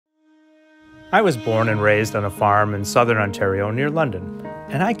I was born and raised on a farm in southern Ontario near London,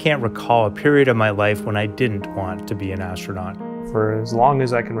 and I can't recall a period of my life when I didn't want to be an astronaut. For as long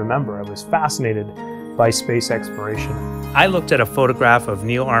as I can remember, I was fascinated by space exploration. I looked at a photograph of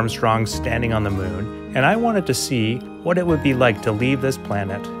Neil Armstrong standing on the moon, and I wanted to see what it would be like to leave this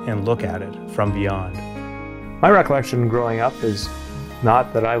planet and look at it from beyond. My recollection growing up is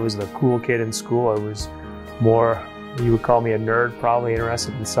not that I was the cool kid in school. I was more, you would call me a nerd, probably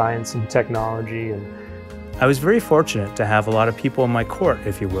interested in science and technology. And I was very fortunate to have a lot of people in my court,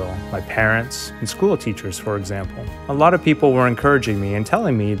 if you will, my parents and school teachers, for example. A lot of people were encouraging me and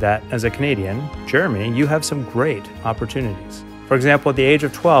telling me that as a Canadian, Jeremy, you have some great opportunities. For example, at the age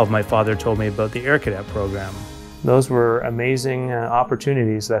of 12, my father told me about the Air Cadet program. Those were amazing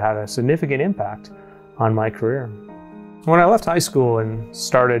opportunities that had a significant impact on my career. When I left high school and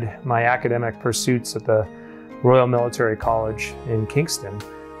started my academic pursuits at the Royal Military College in Kingston,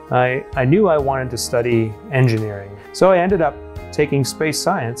 I knew I wanted to study engineering. So I ended up taking space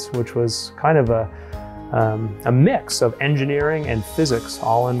science, which was kind of a mix of engineering and physics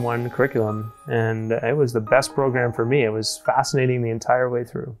all in one curriculum. And it was the best program for me. It was fascinating the entire way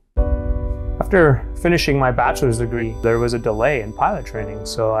through. After finishing my bachelor's degree, there was a delay in pilot training,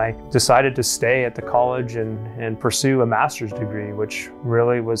 so I decided to stay at the college and pursue a master's degree, which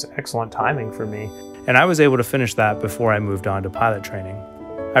really was excellent timing for me. And I was able to finish that before I moved on to pilot training.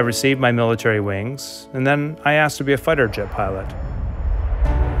 I received my military wings, and then I asked to be a fighter jet pilot.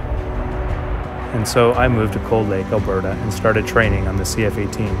 And so I moved to Cold Lake, Alberta, and started training on the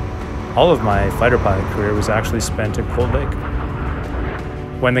CF-18. All of my fighter pilot career was actually spent at Cold Lake.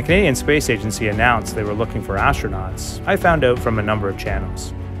 When the Canadian Space Agency announced they were looking for astronauts, I found out from a number of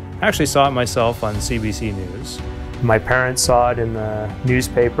channels. I actually saw it myself on CBC News. My parents saw it in the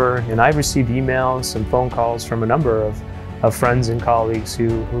newspaper, and I received emails and phone calls from a number of friends and colleagues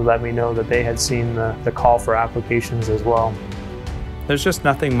who let me know that they had seen the call for applications as well. There's just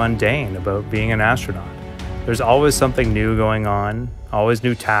nothing mundane about being an astronaut. There's always something new going on, always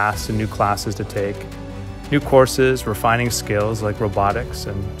new tasks and new classes to take. New courses, refining skills like robotics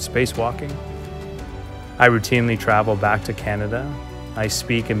and spacewalking. I routinely travel back to Canada. I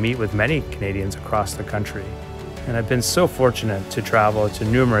speak and meet with many Canadians across the country. And I've been so fortunate to travel to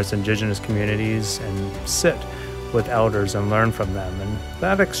numerous Indigenous communities and sit with elders and learn from them. And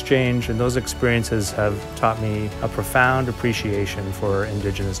that exchange and those experiences have taught me a profound appreciation for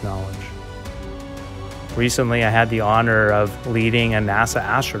Indigenous knowledge. Recently, I had the honor of leading a NASA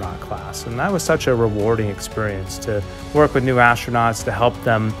astronaut class, and that was such a rewarding experience to work with new astronauts, to help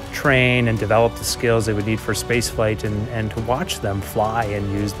them train and develop the skills they would need for spaceflight, and to watch them fly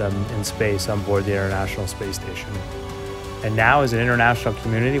and use them in space on board the International Space Station. And now, as an international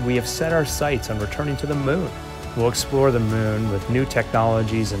community, we have set our sights on returning to the moon. We'll explore the moon with new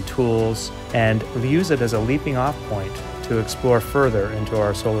technologies and tools, and we'll use it as a leaping off point to explore further into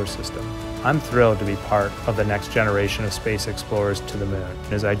our solar system. I'm thrilled to be part of the next generation of space explorers to the moon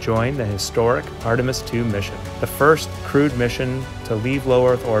as I join the historic Artemis II mission, the first crewed mission to leave low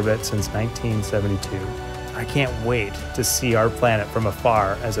Earth orbit since 1972. I can't wait to see our planet from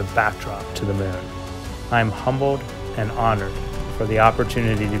afar as a backdrop to the moon. I'm humbled and honored for the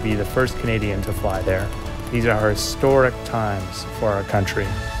opportunity to be the first Canadian to fly there. These are historic times for our country.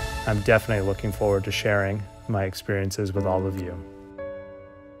 I'm definitely looking forward to sharing my experiences with all of you.